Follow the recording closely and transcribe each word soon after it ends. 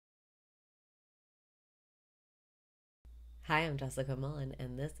Hi, I'm Jessica Mullen,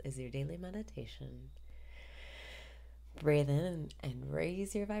 and this is your daily meditation. Breathe in and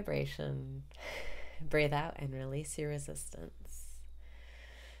raise your vibration. Breathe out and release your resistance.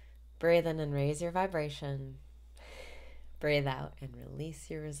 Breathe in and raise your vibration. Breathe out and release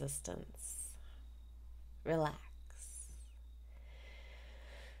your resistance. Relax.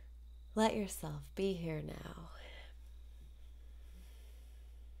 Let yourself be here now.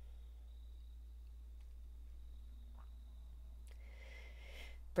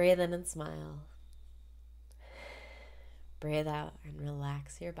 Breathe in and smile. Breathe out and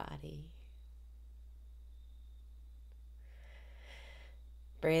relax your body.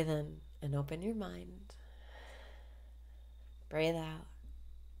 Breathe in and open your mind. Breathe out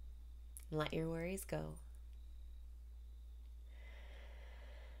and let your worries go.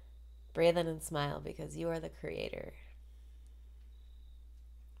 Breathe in and smile because you are the creator.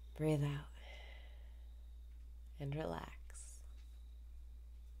 Breathe out and relax.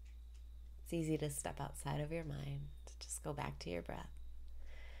 It's easy to step outside of your mind. Just go back to your breath.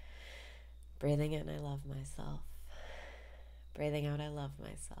 Breathing in, I love myself. Breathing out, I love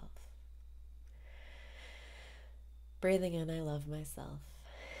myself. Breathing in, I love myself.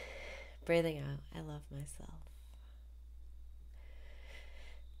 Breathing out, I love myself.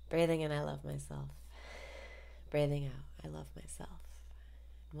 Breathing in, I love myself. Breathing out, I love myself.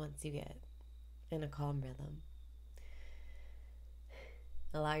 And once you get in a calm rhythm,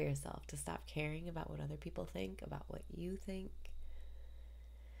 allow yourself to stop caring about what other people think, about what you think.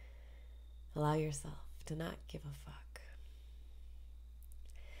 Allow yourself to not give a fuck.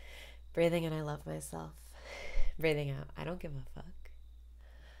 Breathing in, I love myself. Breathing out, I don't give a fuck.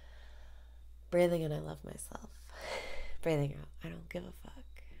 Breathing in, I love myself. Breathing out, I don't give a fuck.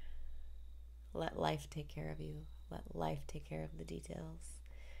 Let life take care of you. Let life take care of the details.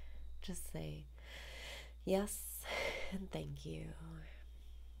 Just say yes and thank you.